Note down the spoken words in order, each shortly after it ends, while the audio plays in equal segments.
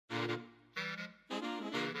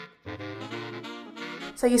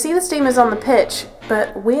So you see the steamers on the pitch,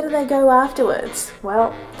 but where do they go afterwards?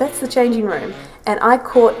 Well, that's the changing room. And I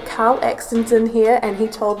caught Carl Axtens in here, and he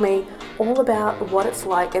told me all about what it's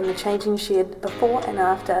like in the changing shed before and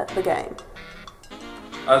after the game.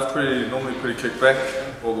 It's normally pretty kicked back.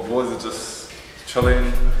 All the boys are just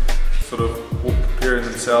chilling, sort of preparing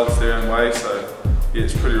themselves their own way, so yeah,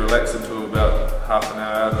 it's pretty relaxed until about half an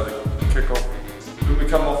hour out of the kick-off. When we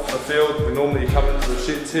come off the field, we normally come into the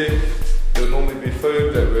sheds here. There would normally be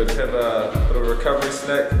food that we'd have a bit of a recovery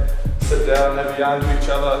snack, sit down, have a yarn to each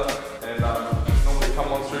other, and normally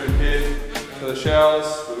come on through here to the showers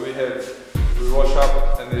where we wash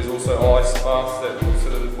up, and there's also ice baths that we'll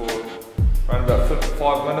sit in for around about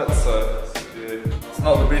 5 minutes. So yeah, it's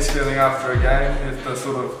not the best feeling after a game. You have to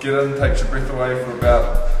sort of get in, takes your breath away for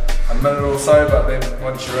about a minute or so, but then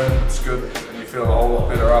once you're in, it's good and you feel a whole lot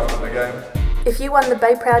better after the game. If you won the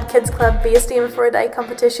Bay Proud Kids Club BSDM for a Day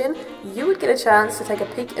competition, you would get a chance to take a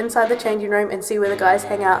peek inside the changing room and see where the guys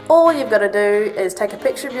hang out. All you've got to do is take a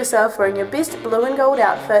picture of yourself wearing your best blue and gold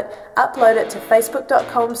outfit, upload it to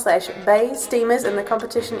facebook.com/BaySteamers in the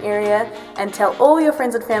competition area, and tell all your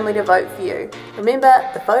friends and family to vote for you. Remember,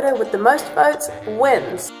 the photo with the most votes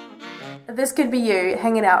wins. This could be you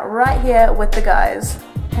hanging out right here with the guys,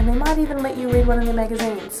 and they might even let you read one of their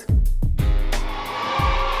magazines.